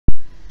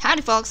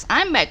Howdy folks,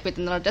 I'm back with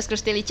another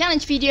Duskers Daily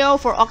challenge video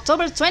for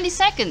October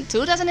 22nd,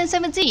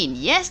 2017.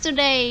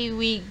 Yesterday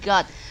we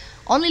got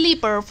only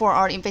leaper for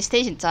our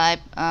infestation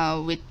type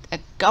with a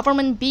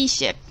government bee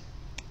ship.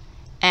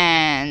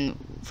 And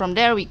from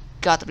there we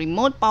got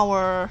remote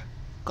power,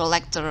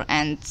 collector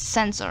and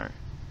sensor,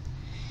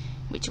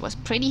 which was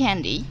pretty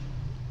handy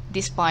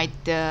despite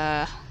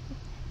the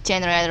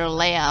generator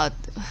layout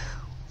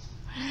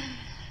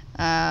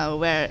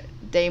where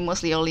they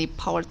mostly only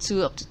power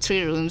 2 up to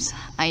 3 rooms.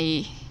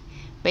 I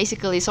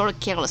basically sort of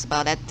careless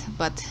about that,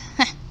 but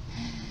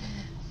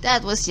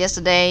that was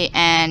yesterday.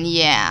 And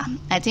yeah,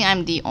 I think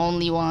I'm the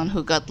only one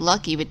who got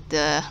lucky with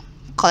the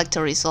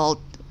collector result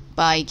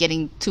by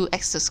getting 2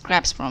 extra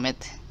scraps from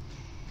it.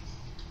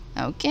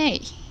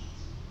 Okay,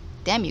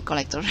 damn you,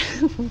 collector.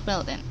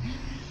 Well then.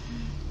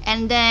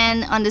 And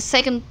then on the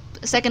second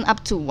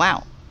up to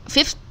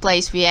 5th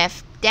place we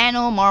have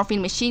Dano,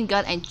 Morphine, Machine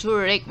Gun and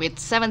Jurek with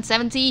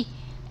 770.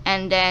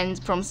 And then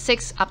from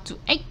 6th up to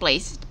 8th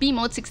place,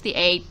 B-Mode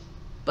 68,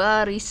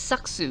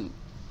 Barisaksu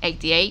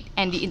 88,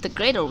 and the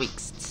Integrator with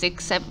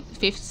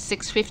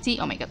 650.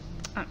 Oh my god,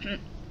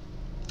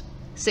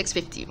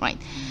 650, right?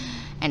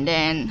 And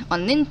then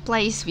on 9th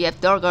place we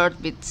have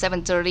Dorgard with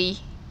 730.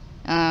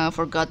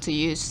 Forgot to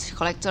use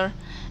collector.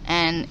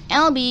 And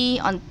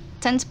LB on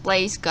 10th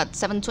place got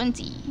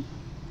 720.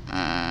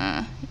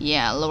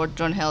 Yeah, lower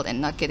drone health and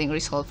not getting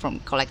result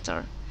from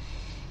collector.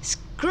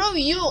 Screw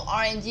you,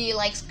 RNG,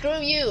 like screw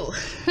you.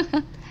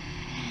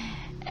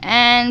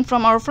 And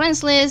from our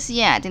friends list,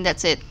 yeah, I think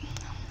that's it.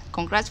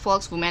 Congrats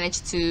folks, we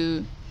managed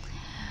to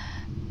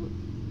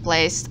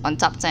place on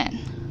top 10.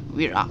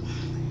 We're up.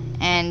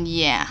 And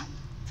yeah,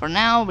 for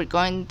now we're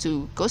going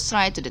to go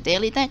straight to the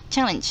daily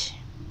challenge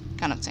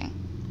kind of thing.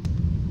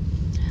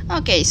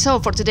 Okay, so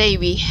for today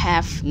we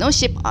have no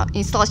ship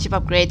install ship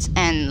upgrades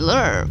and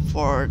lure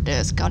for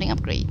the scouting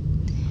upgrade.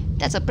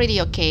 That's a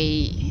pretty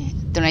okay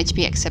turn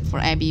HP, except for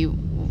Abby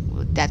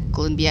that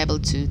couldn't be able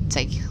to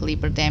take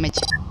leaper damage.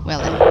 Well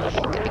then,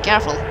 gotta be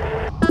careful.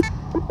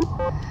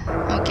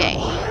 Okay,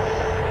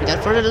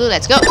 without further ado,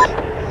 let's go.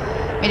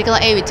 Medical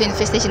A with 2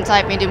 infestation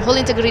type, medium hull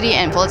integrity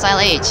and volatile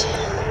age.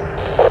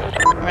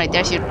 Alright,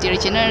 there's your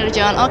regenerator,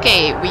 John.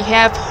 Okay, we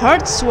have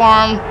Herd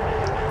Swarm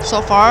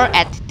so far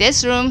at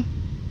this room.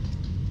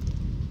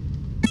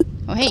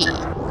 Oh hey.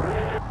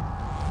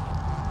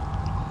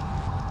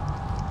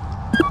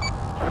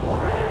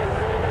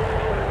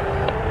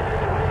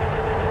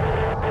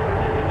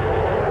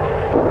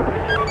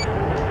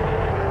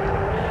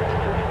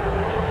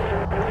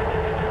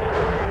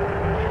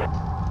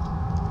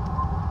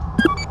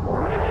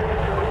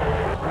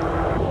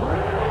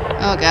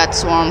 Oh god,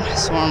 swarm.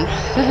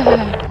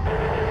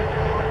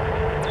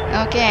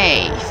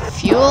 Okay,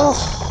 fuel.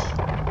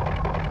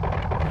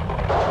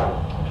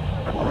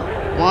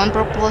 1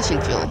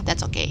 propulsion fuel,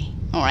 that's okay.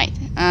 Alright,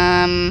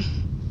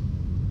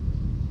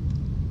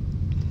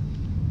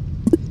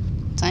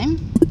 time?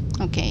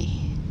 Okay.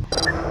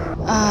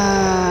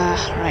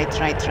 Right.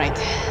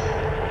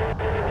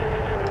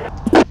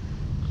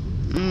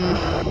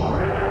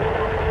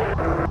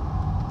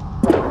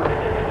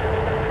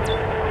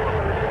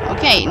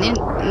 Okay,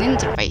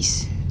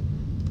 interface.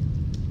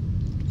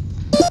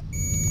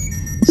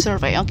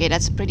 Survey, okay,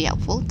 that's pretty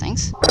helpful,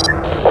 thanks.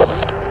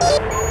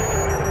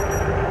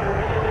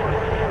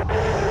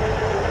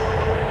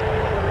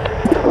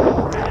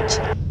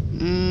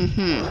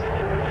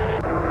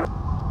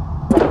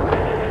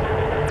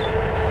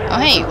 Oh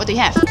hey, what do you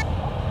have?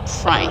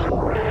 Fry.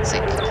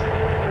 Sick.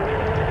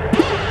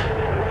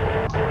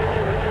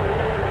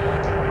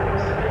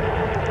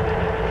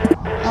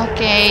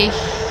 Okay,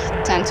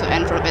 time to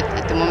end for a bit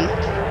at the moment.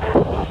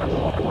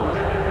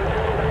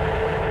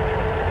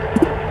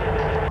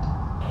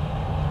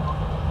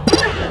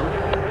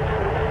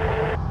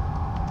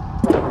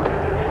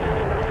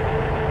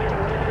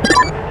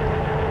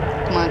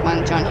 Come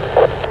on, John.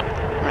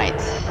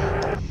 Right.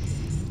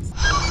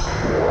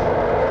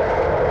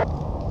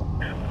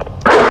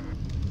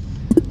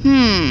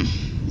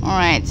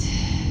 Alright.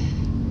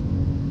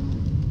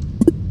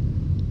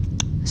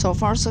 So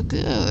far so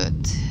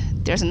good.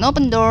 There's an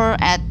open door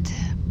at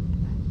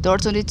door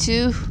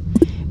 22.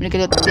 We're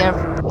gonna go there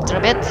after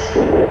a bit.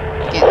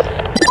 Again.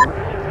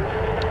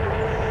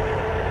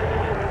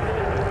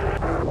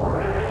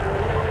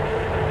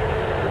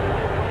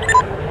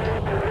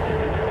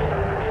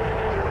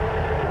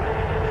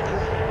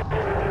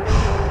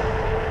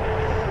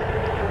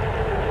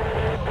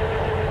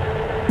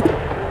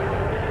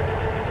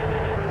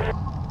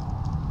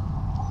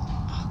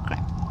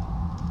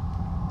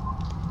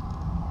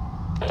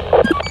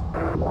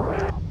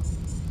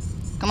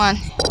 Come on,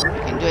 you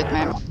can do it,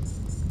 man.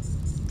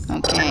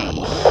 Okay.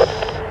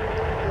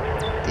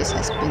 This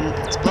has been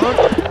explored.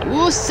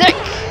 Ooh, sick!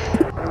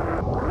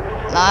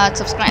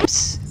 Lots of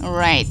scraps.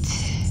 Alright.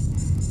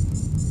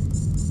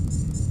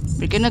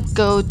 We're gonna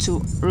go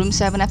to room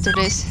 7 after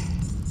this.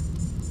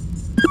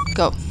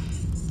 Go,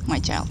 my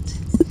child.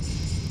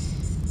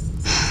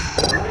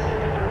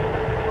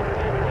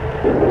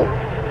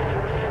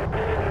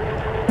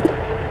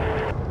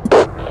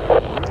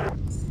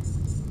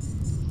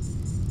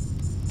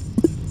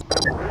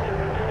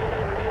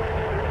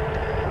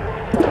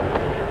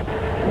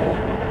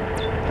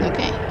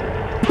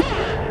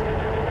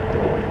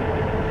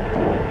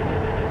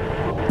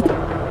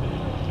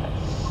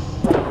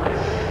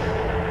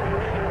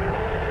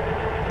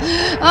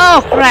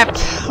 Oh crap.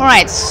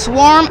 Alright,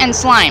 swarm and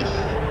slime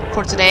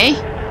for today,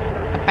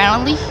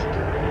 apparently.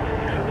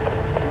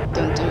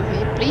 Don't do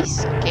it,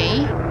 please.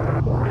 Okay.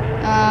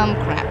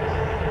 Crap.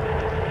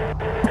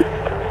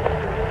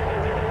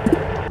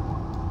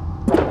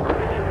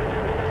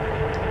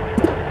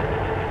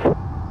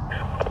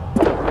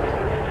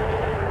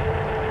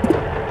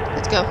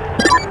 Let's go.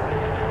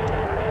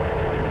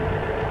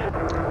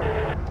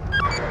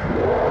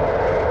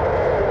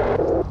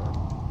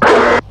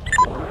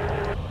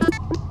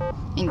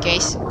 In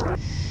case.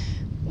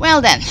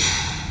 Well then.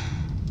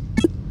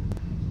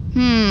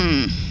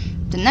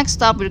 The next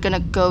stop we're gonna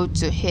go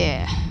to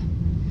here.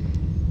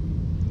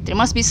 There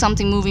must be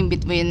something moving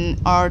between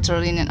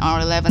R13 and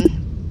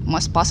R11,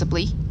 most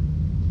possibly.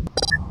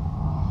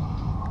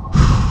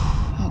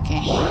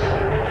 Okay.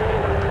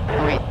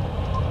 Alright.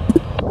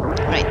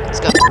 Alright, let's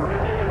go.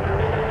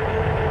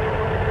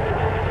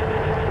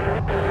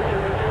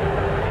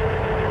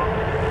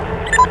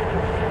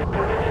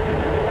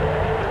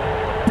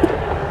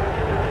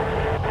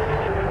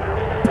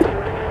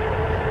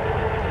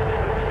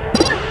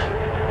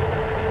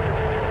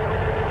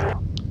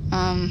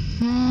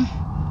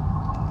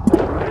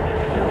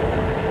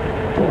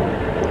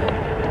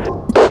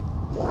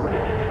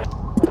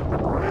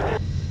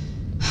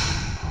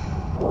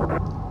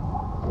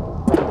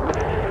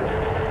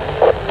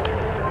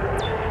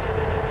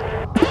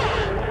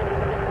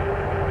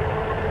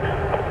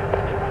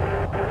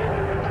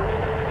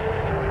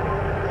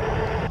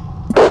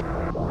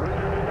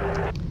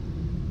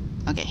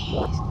 Okay,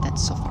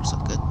 that's so far so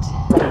good.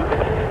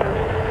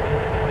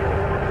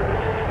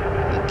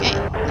 Okay,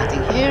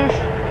 nothing here.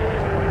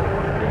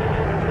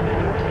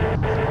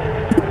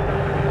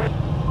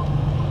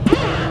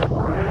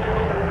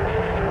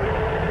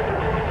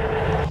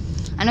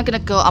 I'm not gonna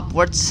go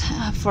upwards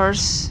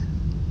first.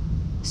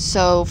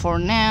 So for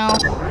now,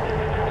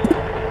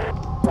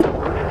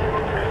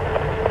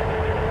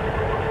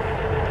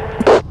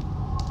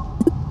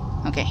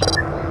 okay.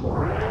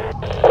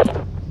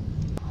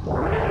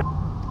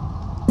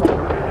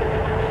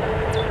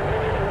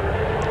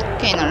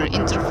 Okay, another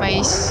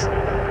interface.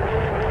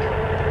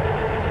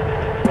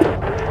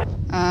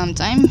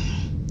 Time.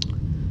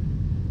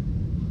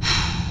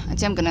 I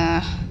think I'm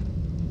gonna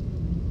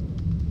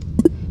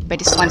bet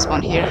the slime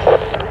spawn here.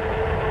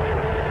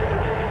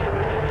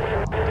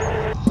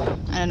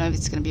 I don't know if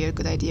it's gonna be a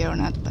good idea or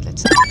not, but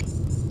let's see.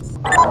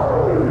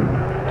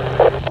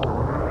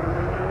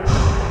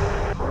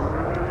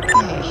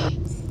 Okay,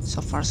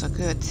 so far so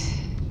good.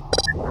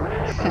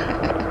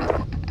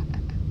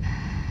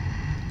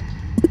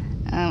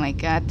 Oh my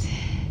god.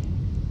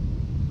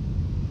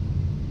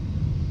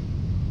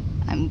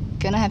 I'm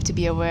gonna have to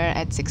be aware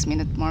at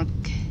 6-minute mark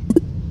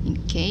in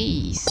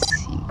case.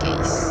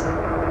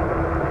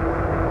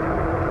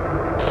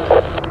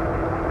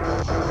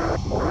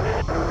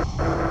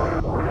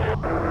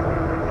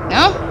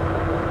 No?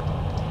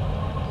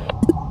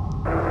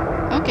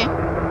 Okay.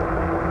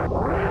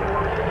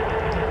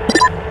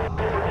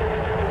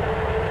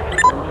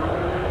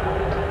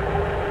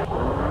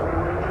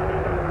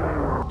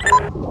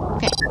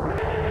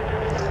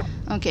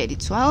 Okay, the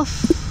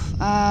 12.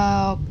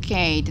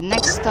 Okay, the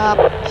next stop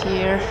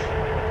here.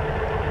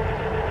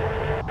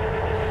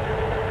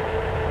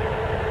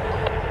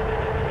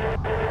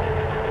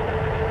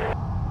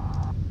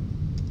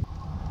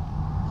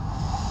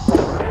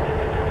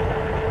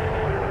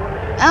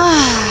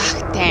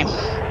 Ah, damn.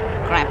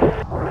 Crap.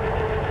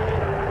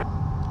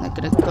 Not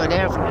gonna go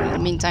there for in the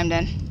meantime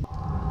then.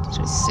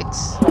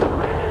 36.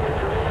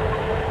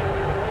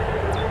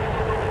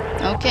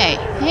 Okay.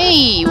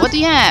 Hey, what do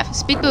you have?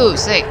 Speed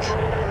boost, sick.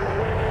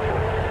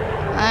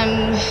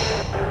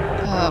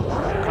 Oh,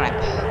 crap.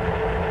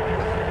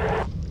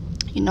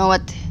 You know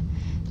what?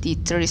 The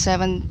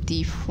 37,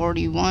 the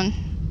 41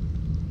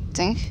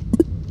 think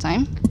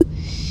time.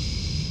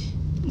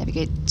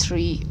 Navigate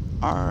 3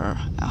 or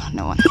oh,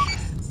 no one.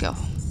 Go.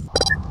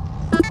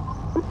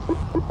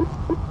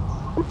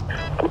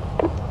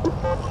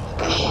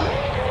 Okay.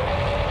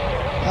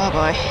 Oh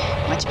boy,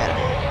 much better.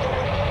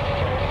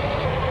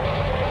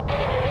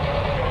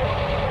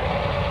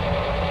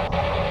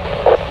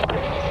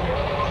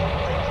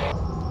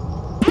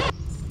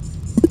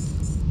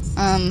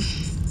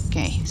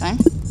 Okay, time.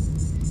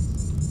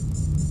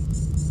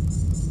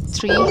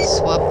 3,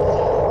 swap.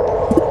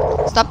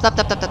 Stop.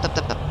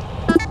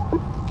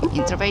 Okay,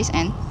 interface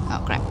and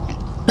oh crap. And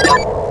go.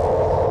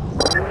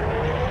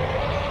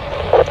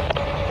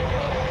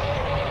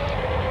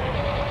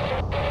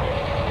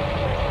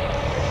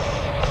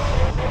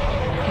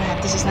 Crap,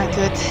 this is not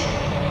good.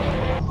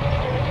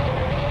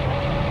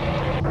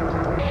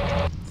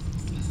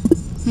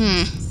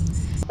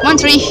 Come on,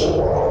 3.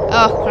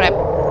 Oh crap.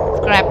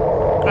 Crap.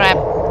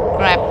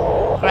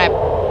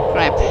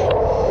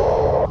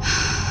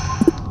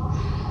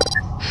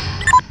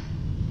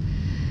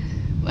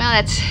 Well,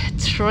 that's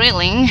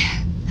thrilling.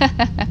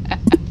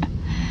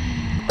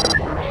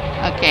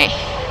 Okay,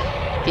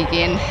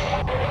 begin.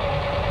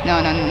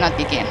 No, not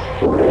begin.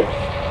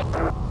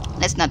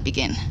 Let's not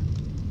begin.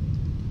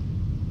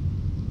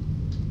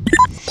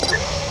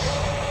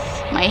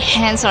 My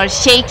hands are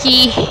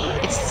shaky.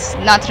 It's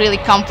not really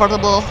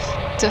comfortable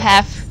to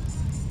have.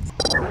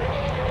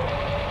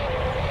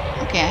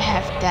 Okay, I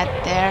have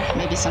that there.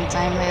 Maybe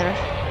sometime later.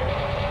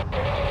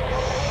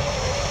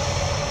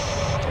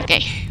 Okay,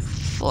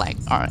 flag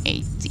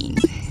R18.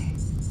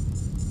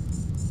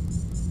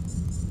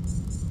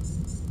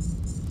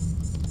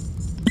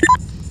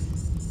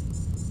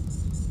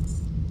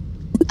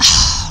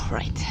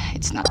 Right,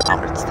 it's not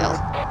powered still.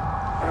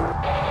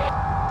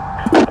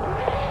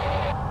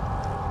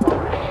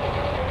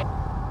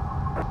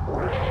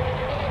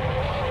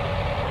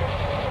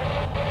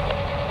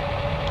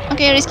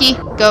 Okay, Risky,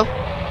 go.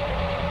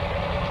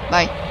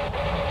 Bye.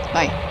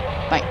 Bye.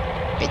 Bye,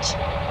 bitch.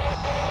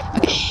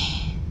 Okay.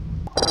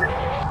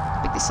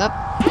 Pick this up.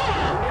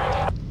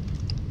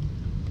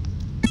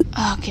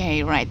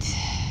 Okay, right.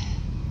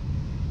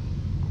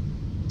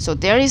 So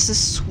there is a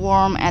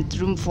swarm at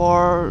room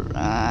 4.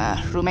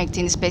 Room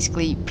 18 is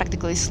basically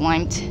practically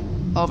slimed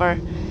over.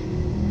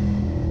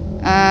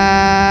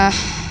 Right.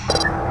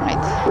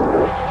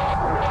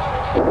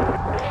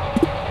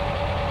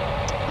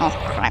 Oh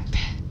crap.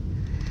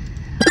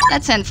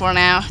 That's end for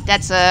now.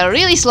 That's a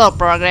really slow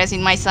progress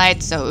in my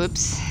side, so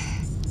oops.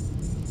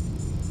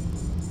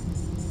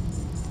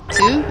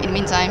 2, in the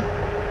meantime,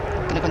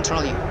 I'm gonna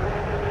control you.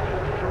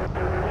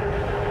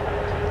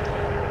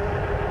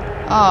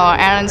 Oh,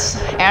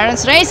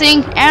 Aaron's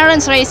racing!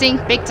 Aaron's racing!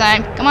 Big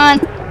time! Come on!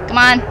 Come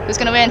on! Who's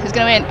gonna win? Who's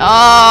gonna win?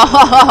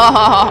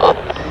 Oh!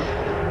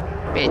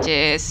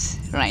 Bitches.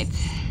 Right.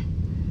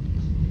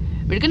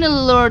 We're gonna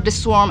lure the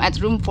swarm at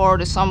room 4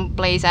 to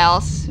someplace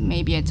else.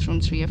 Maybe at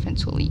room 3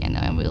 eventually. And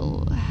I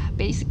will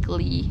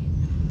basically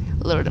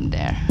lure them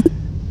there.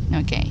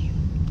 Okay.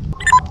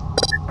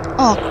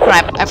 Oh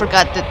crap! I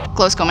forgot the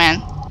close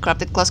command.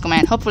 Corrupted close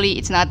command. Hopefully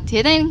it's not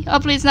hitting.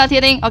 Hopefully it's not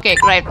hitting. Okay,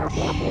 great.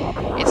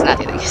 It's not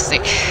hitting.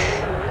 Sick.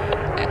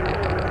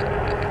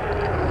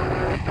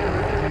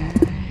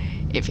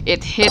 If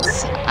it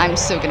hits, I'm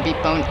still gonna be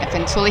boned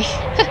eventually.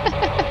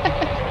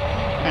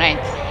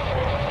 Right.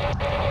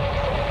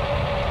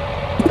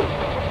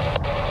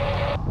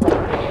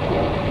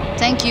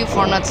 Thank you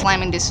for not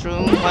slamming this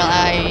room while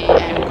I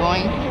am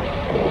going.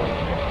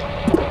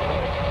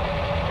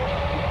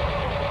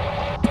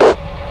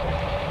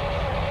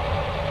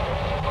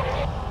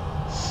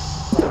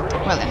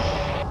 Well then,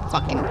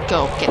 fucking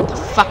go get the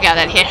fuck out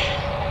of here.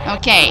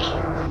 Okay.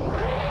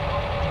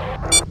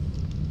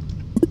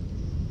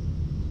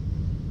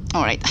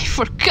 Alright, I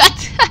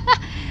forgot.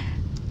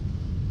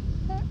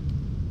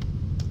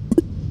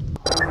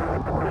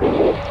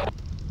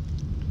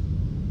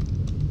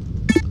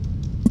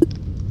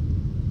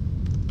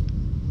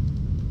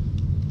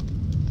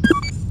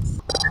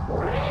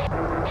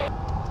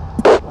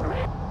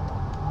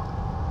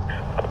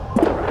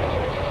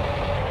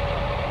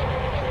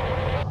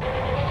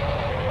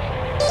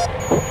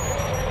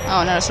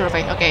 Oh, another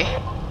survey. Okay.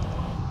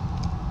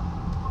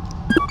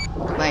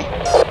 Bye.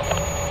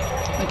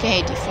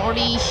 Okay,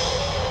 D40.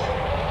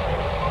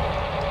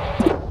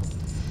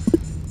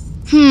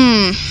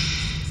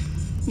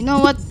 You know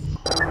what?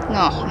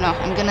 No,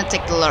 I'm gonna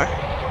take the lure.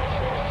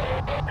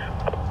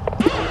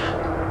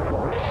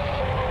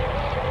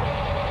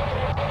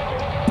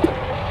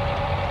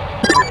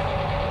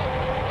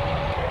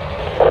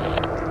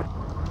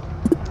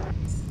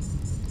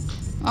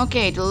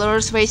 Okay, the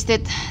lure's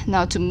wasted.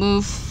 Now to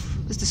move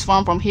the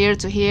swarm from here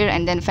to here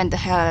and then fend the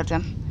hell out of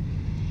them.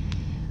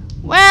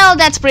 Well,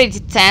 that's pretty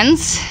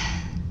tense.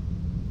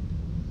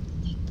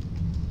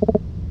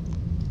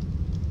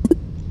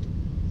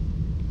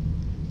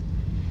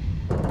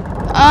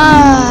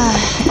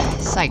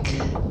 Psych.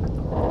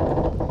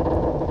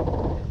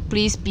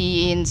 Please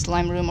be in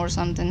slime room or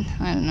something.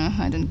 I don't know,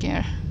 I don't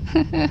care.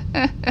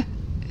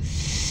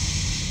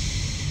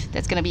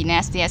 That's gonna be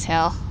nasty as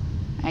hell.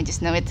 I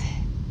just know it.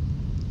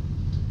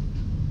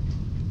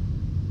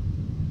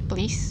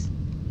 Please.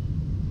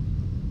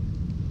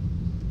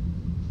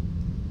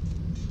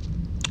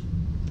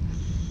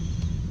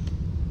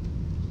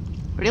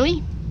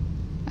 Really?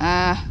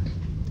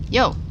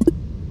 Yo.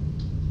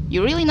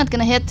 You're really not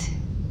gonna hit?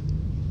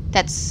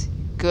 That's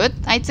good,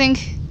 I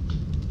think.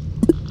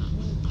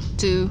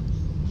 2,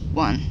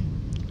 1,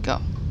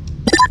 go.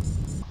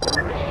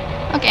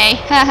 Okay.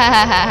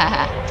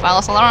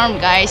 False alarm,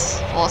 guys.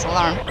 False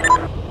alarm.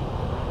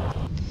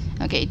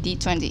 Okay,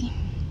 D20.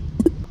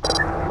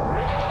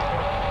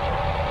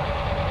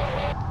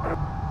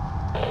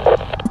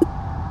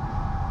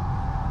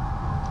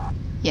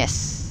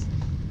 Yes.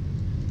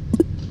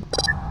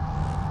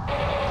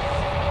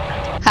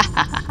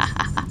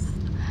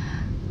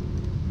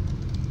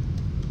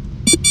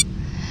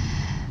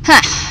 Ha!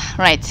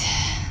 Right.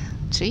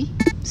 3,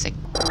 6.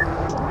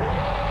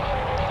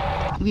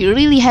 We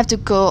really have to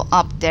go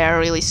up there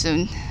really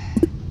soon.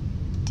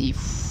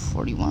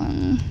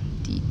 D41,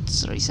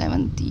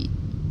 D37,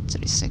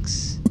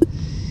 D36.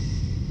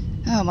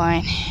 Oh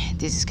my,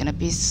 this is gonna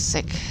be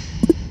sick.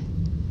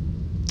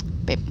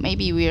 But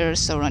maybe we're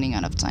still running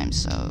out of time,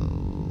 so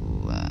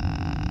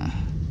a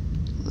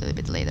little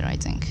bit later, I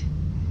think.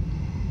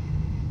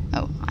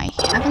 Oh, I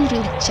haven't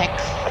really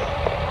checked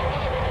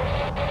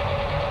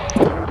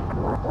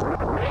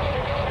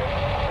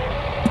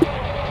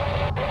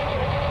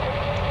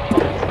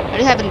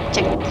really haven't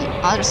checked the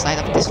other side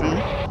of this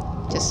room.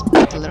 Just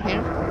put the letter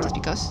here, just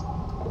because.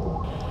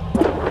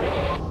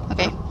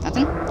 Okay,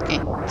 nothing? Okay,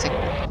 sick.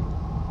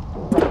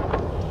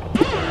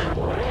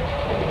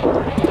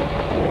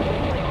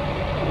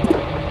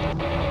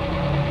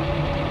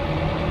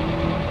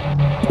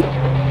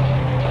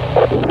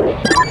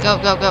 Go,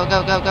 go, go,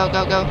 go, go, go,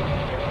 go, go.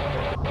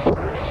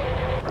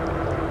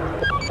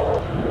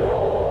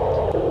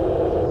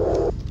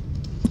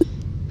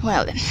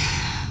 Well then.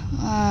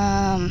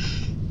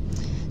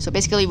 So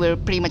basically we're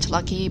pretty much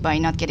lucky by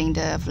not getting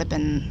the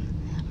flippin'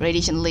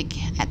 radiation leak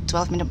at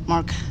 12-minute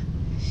mark.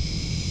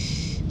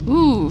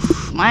 Ooh,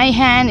 my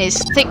hand is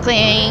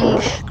tickling.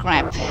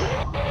 Crap.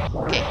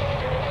 Okay.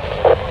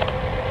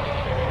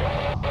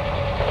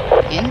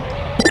 In.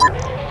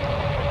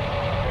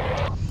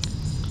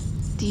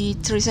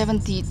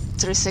 T37,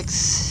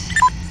 T36.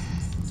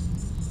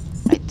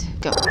 Right,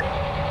 go.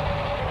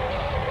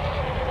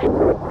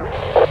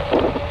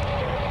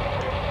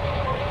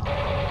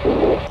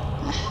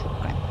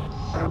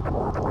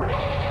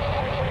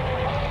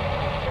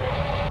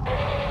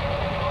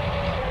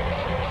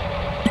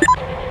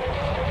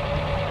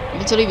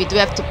 Eventually we do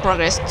have to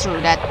progress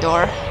through that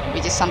door,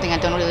 which is something I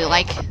don't really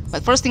like.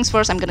 But first things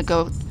first, I'm gonna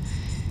go...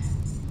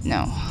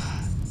 No.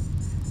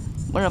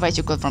 Where have I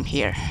to go from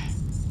here?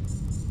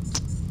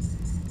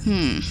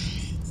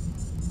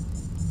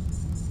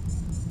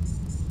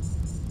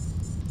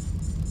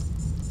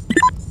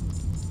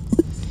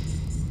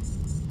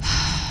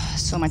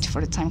 So much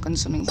for the time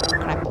consuming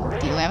crap.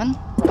 D11?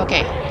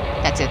 Okay,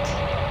 that's it.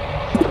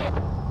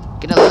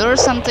 Gonna lure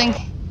something.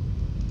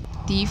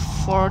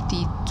 D4,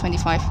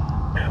 D25.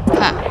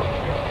 Huh.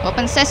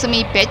 Open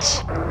sesame,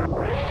 bitch.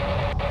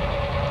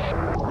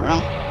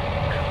 Wrong.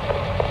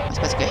 I'm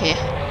supposed to go here.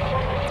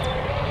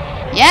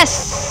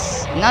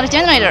 Yes! Another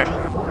generator!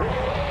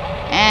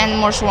 And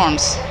more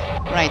swarms.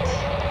 Right.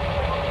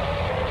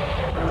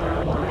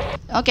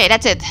 Okay,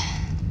 that's it.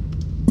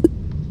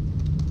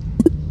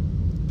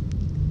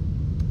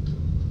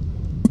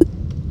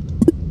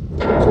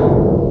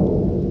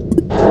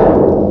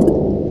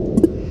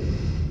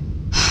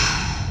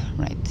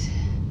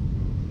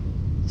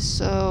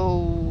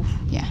 So,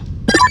 yeah.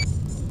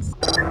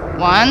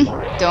 One,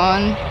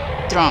 don't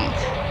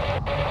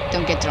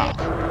get drunk.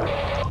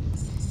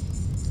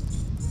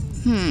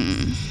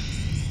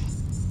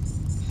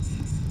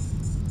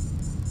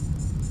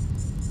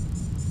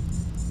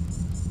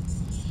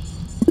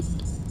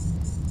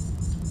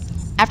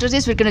 After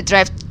this, we're gonna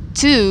drive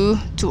to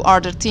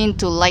R13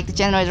 to light the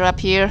generator up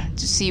here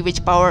to see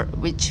which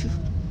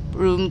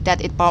room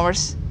that it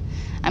powers.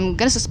 I'm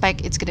gonna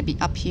suspect it's gonna be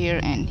up here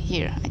and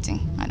here, I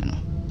think. I don't know.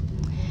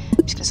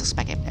 I'm just gonna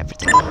suspect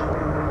everything.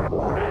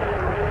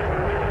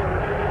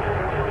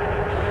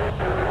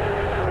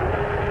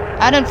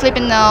 I don't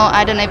flippin' know.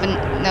 I don't even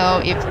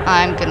know if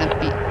I'm gonna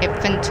be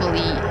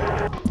eventually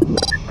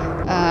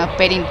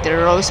baiting the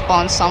row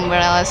spawn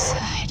somewhere else.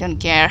 I don't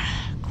care.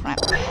 Crap.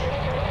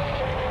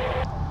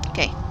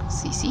 Okay,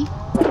 CC.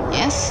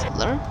 Yes,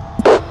 lure.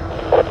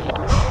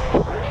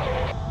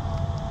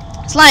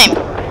 Slime!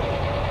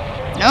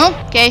 No?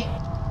 Okay.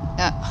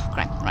 Oh,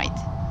 crap, right.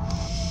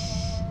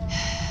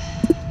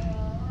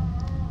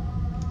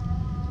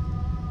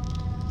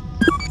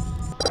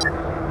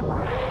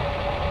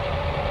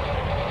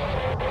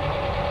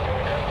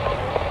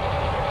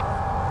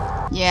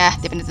 Yeah,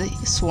 definitely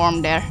a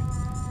swarm there.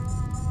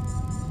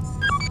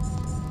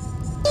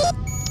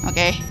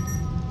 Okay.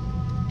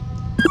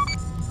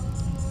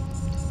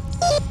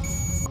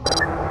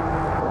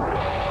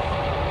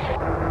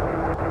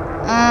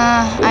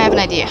 I have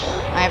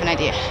an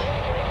idea.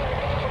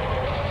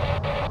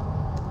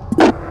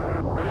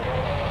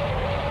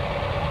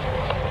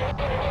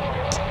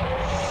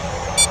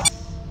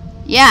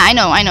 Yeah, I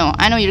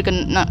know you're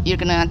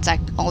gonna attack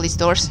all these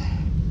doors.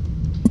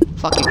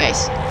 Fuck you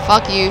guys.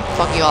 Fuck you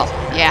all.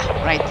 Yeah,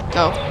 right.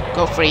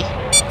 Go free.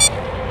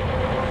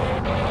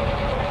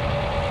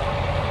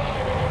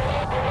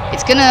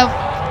 It's gonna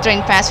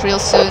drain fast real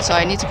soon, so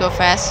I need to go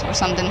fast or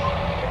something.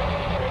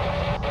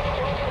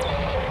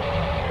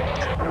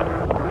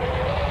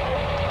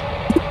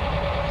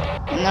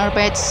 Another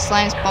bad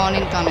slime spawn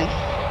incoming.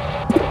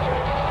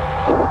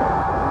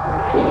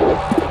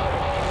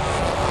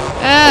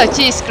 Oh,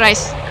 jeez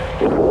Christ.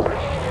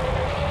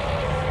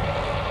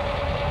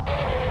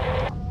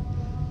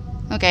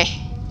 Okay.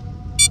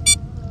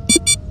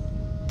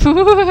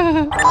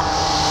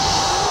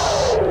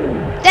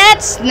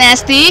 That's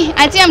nasty.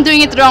 I think I'm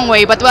doing it the wrong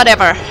way, but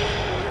whatever.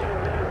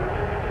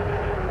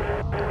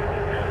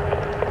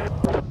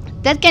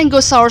 That can go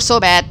sour so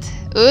bad.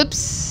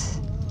 Oops.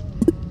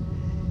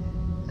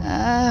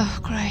 Oh,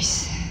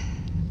 Christ.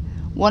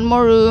 One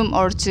more room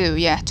or two?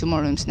 Yeah, two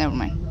more rooms. Never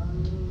mind.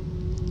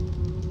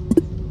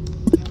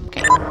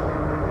 Okay.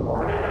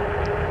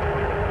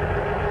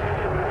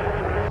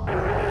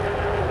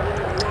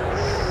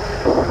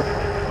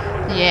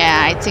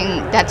 Yeah, I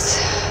think that's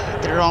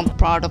the wrong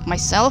part of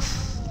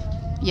myself.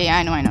 Yeah,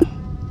 I know.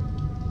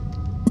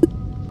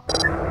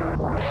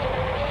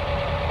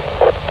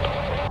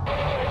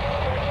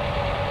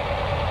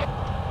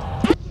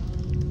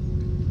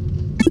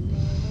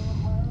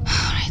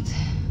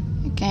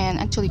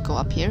 go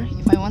up here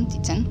if I want.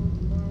 D10.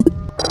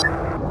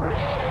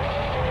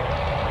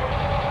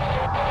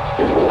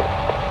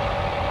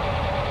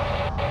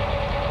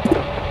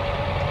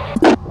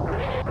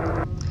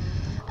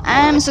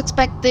 I'm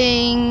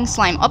suspecting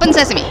slime. Open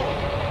sesame.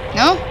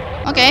 No?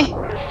 Okay.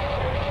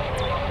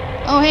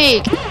 Oh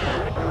hey.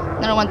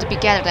 Another one to be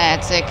gathered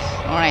at. Sick.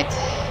 Alright.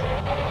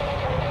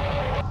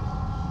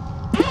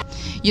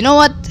 You know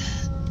what?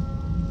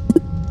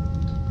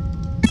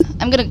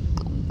 I'm gonna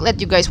let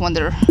you guys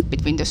wander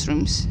between those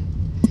rooms.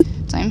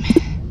 Time.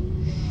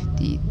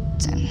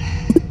 D10.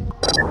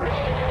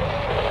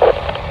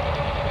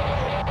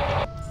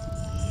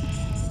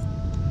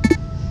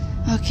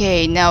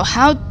 Okay, now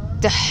how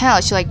the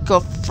hell should I go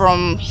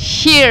from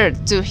here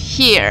to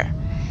here?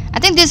 I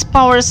think this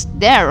power's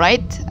there,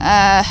 right?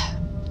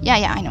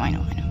 Yeah, I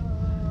know.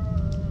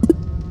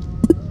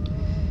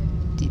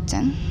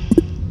 D10.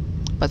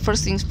 But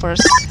first things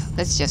first,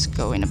 let's just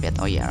go in a bit.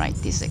 Oh yeah, right,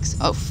 D6.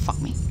 Oh, fuck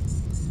me.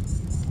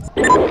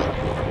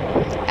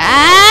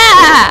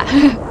 Ah!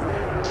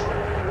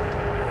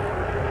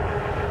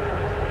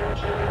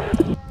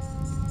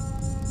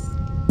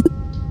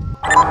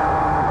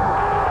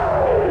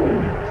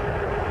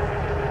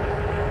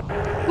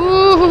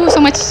 Ooh, so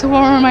much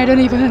swarm, I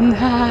don't even...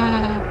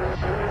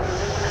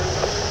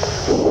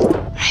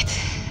 Right,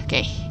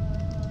 okay.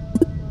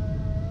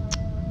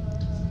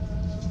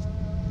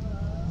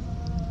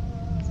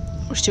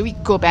 Or should we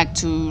go back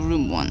to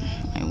room 1?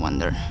 I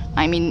wonder.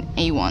 I mean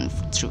A1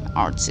 through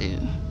R2.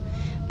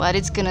 But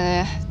it's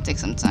gonna take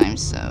some time,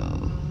 so...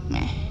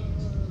 meh.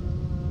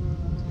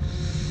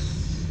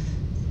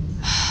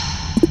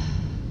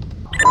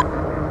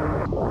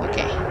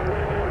 Okay.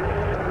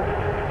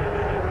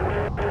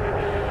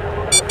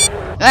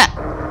 Ah!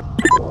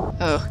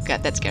 Oh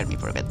god, that scared me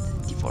for a bit.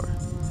 D4.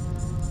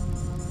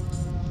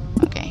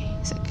 Okay,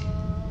 sick.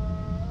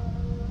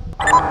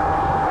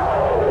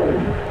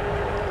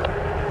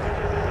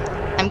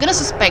 I'm gonna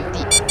suspect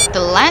the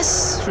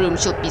last room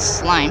should be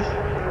slime.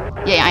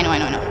 Yeah, I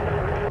know.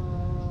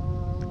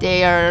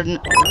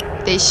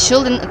 They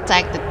shouldn't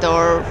attack the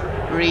door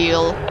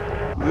real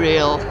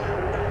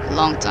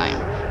long time.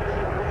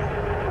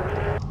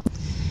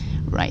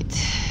 Right.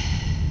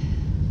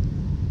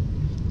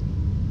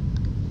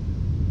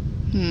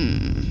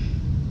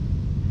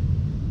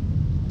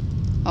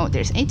 Oh,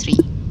 there's A3.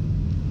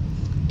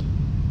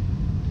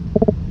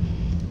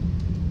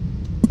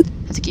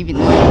 Have to keep in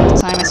mind the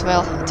time as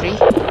well. 3.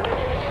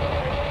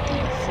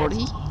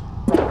 D40.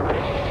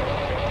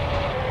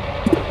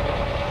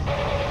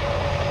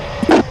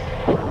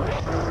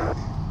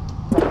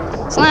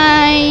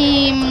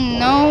 Slime!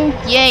 No!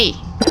 Yay!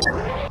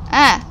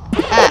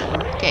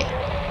 Okay.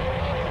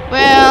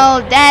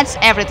 Well, that's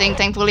everything,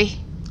 thankfully.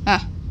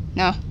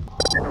 No.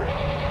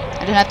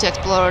 I don't have to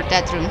explore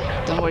that room.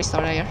 Don't worry,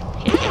 StarDyer.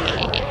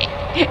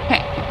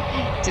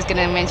 Just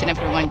gonna mention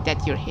everyone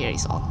that you're here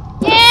is all.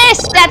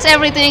 Yes! That's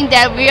everything,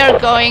 that we are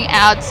going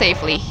out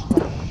safely.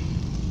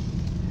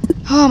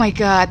 Oh my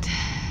god.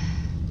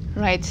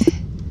 Right.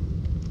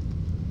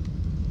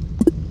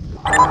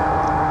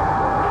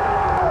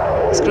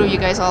 Screw you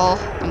guys all.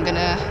 I'm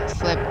gonna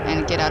flip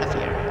and get out of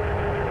here.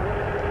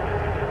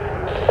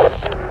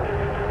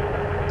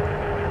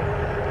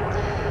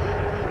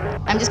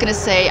 I'm just gonna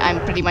say I'm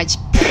pretty much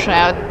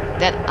proud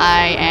that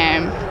I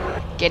am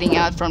getting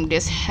out from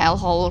this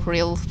hellhole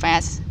real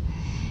fast.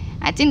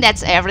 I think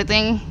that's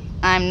everything.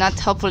 I'm not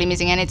hopefully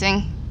missing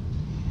anything.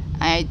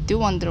 I do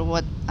wonder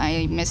what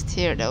I missed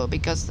here though,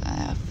 because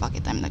fuck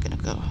it, I'm not gonna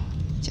go.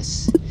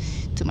 Just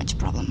too much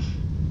problem.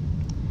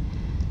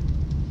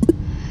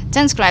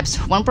 10 scraps,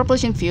 1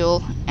 propulsion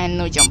fuel, and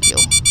no jump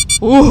fuel.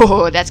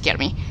 Ooh, that scared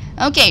me.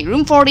 Okay,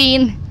 room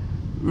 14,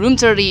 room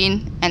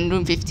 13, and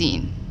room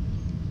 15.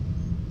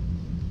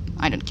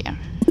 I don't care.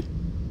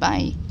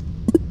 Bye.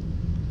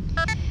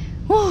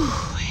 Whew,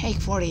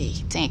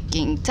 840.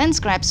 Taking 10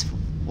 scraps,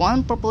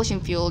 1 propulsion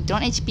fuel,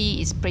 drone HP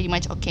is pretty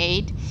much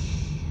okay.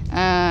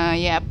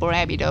 Yeah, poor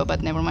Abby though,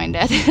 but never mind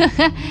that.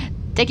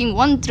 Taking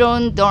 1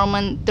 drone,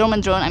 dormant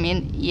drone, I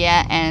mean,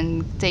 yeah,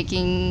 and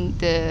taking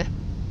the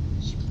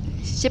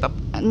ship up.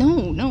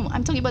 No,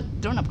 I'm talking about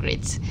drone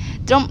upgrades.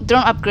 Drone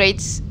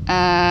upgrades,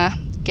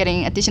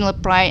 getting additional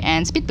pry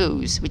and speed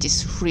boost, which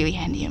is really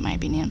handy in my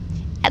opinion.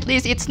 At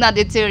least it's not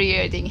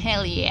deteriorating,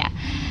 hell yeah.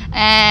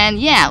 And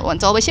yeah,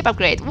 1 always ship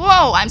upgrade.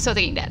 Whoa, I'm so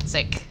taking that,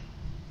 sick.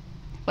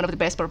 One of the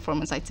best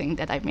performance I think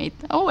that I've made.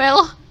 Oh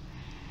well.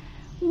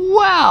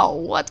 Wow,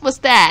 what was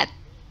that?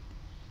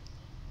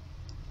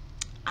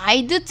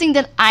 I do think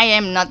that I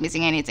am not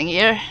missing anything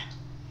here.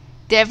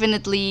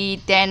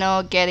 Definitely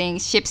Dano getting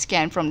ship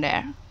scan from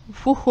there.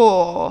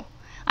 Woohoo!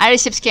 Either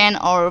ship scan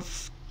or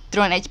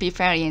drone HP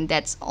variant.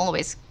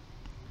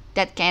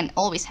 That can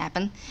always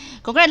happen.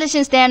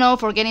 Congratulations, Dano,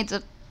 for getting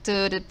to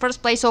the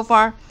first place so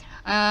far.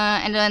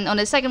 And then on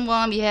the second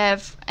one we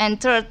have, and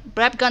third,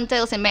 Brab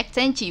Guntails and Mac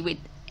Tenchi with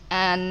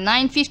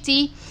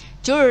 950,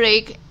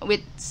 Jurik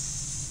with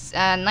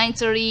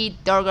 930,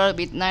 Dorgar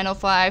with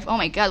 905. Oh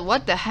my god,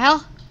 what the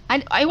hell?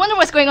 I wonder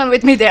what's going on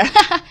with me there.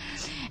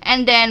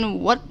 And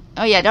then what?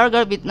 Oh yeah,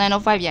 Darker with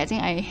 905. Yeah, I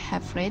think I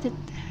have read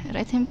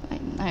him.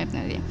 I have no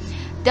idea.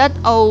 That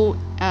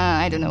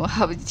I don't know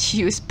how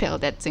you spell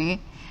that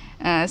thing.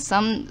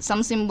 Some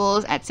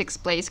symbols at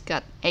 6th place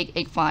got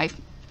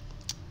 885.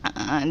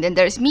 And then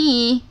there's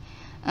me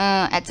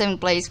at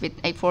 7th place with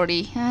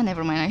 840.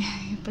 Never mind,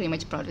 I'm pretty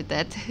much proud with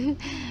that.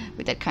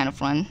 With that kind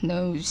of run,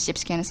 no ship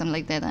scan or something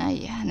like that.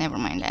 Yeah, never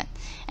mind that.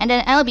 And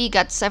then LB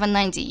got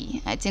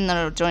 790. It's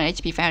another drone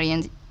HP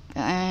variant,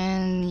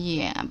 and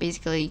yeah,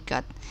 basically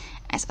got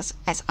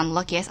as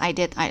unlucky as I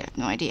did. I have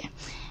no idea.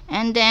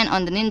 And then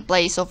on the ninth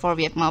place so far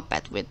we have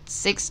Muppet with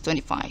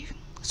 625.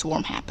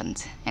 Swarm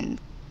happened, and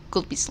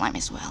could be Slime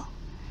as well.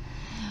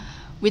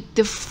 With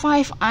the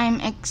 5,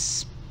 I'm I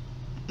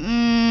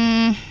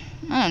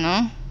don't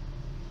know.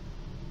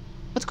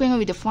 What's going on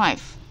with the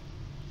 5?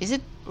 Is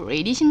it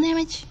radiation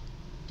damage?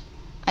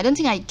 I don't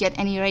think I get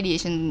any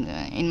radiation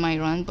in my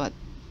run, but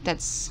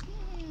that's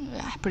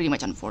pretty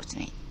much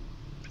unfortunate.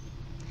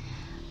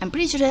 I'm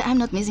pretty sure that I'm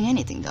not missing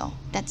anything though.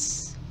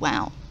 That's,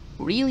 wow,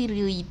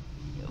 really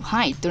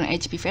high turn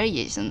HP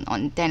variation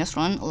on Thanos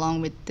run,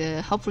 along with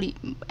the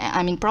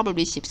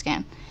probably ship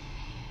scan.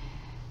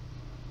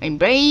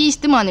 Embrace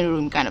the money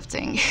room kind of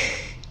thing.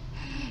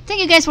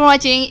 Thank you guys for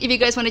watching. If you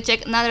guys want to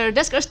check another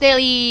Duskers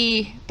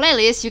Daily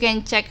playlist, you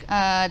can check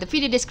the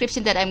video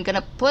description that I'm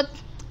gonna put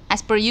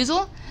as per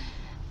usual.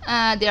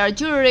 They are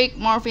Jurek,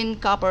 Morphin,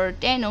 Copper,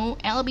 Dano,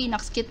 LB,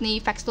 Nox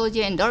Kidney,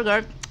 Faxtology, and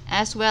Dargard,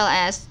 as well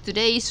as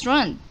today's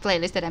run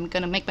playlist that I'm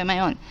gonna make by my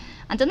own.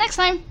 Until next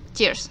time,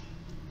 cheers!